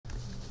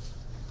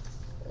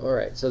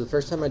Alright, so the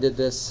first time I did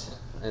this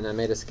and I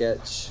made a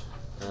sketch,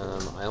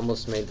 I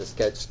almost made the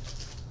sketch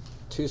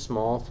too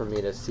small for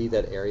me to see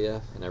that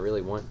area, and I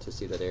really want to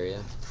see that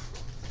area.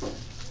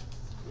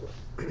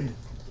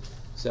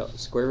 So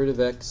square root of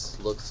x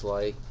looks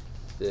like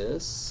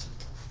this.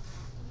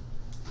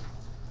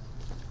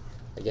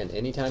 Again,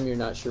 anytime you're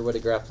not sure what a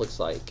graph looks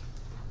like,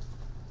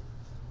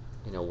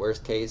 you know,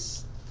 worst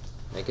case,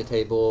 make a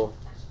table,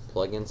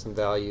 plug in some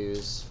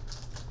values,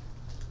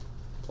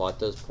 plot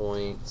those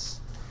points,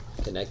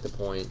 connect the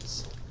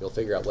points. You'll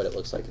figure out what it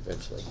looks like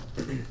eventually.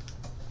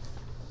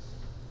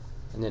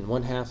 And then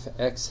 1/2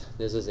 x,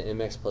 this is an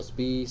mx plus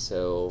b,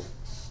 so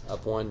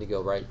up 1 to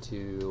go right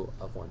 2,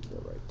 up 1 to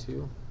go right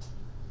 2.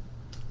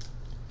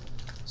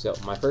 So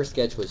my first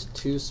sketch was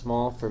too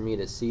small for me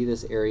to see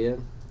this area,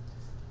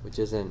 which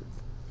isn't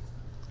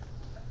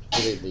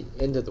really the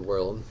end of the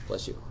world,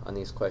 bless you, on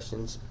these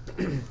questions.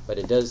 But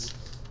it does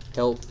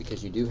help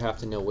because you do have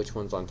to know which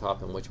one's on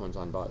top and which one's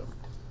on bottom.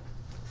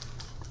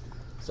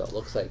 So it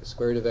looks like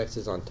square root of x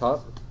is on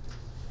top.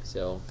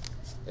 So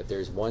if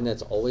there's one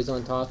that's always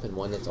on top and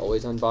one that's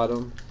always on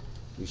bottom,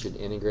 you should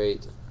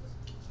integrate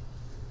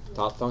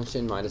top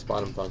function minus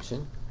bottom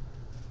function.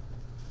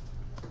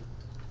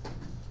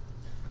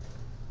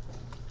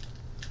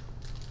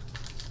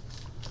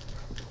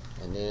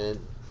 And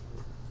then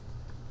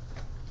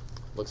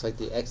looks like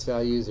the x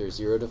values are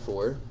 0 to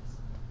 4.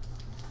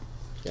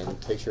 Again, the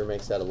picture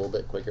makes that a little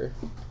bit quicker.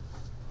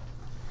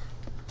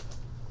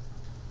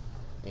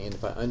 And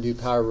if I undo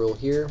power rule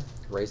here,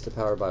 raise the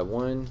power by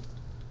 1,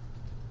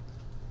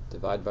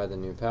 divide by the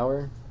new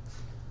power,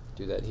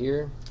 do that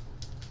here,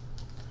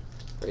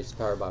 raise the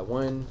power by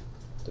 1,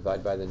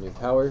 divide by the new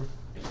power.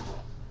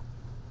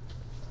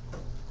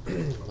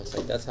 Looks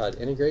like that's how it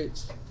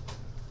integrates.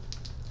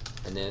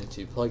 And then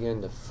to plug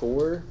in the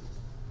 4,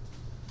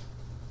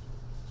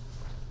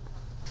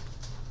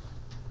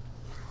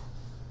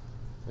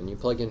 when you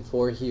plug in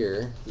 4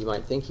 here, you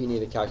might think you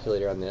need a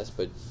calculator on this,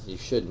 but you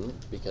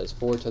shouldn't, because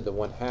 4 to the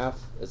 1/2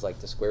 is like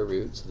the square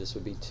root, so this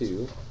would be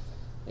 2,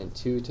 and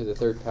 2 to the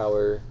 3rd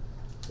power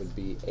would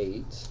be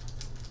 8,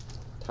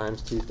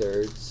 times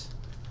 2/3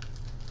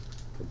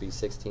 would be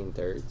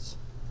 16/3.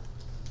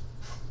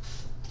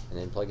 And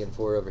then plug in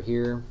 4 over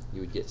here, you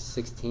would get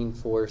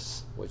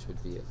 16/4, which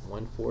would be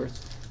 1/4,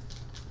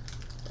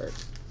 or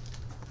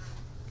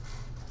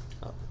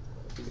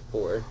would be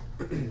 4.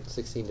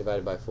 16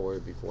 divided by 4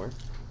 would be 4.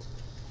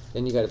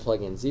 Then you got to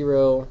plug in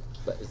 0,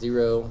 but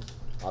 0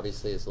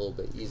 obviously is a little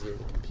bit easier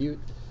to compute.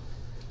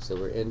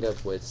 So we end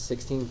up with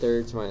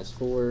 16/3 minus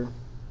 4.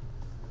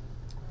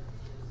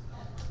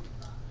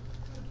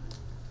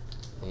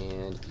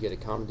 And if you get a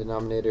common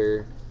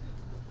denominator,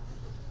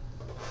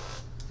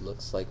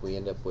 looks like we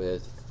end up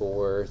with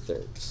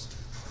 4/3,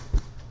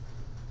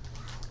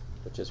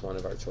 which is one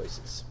of our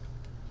choices.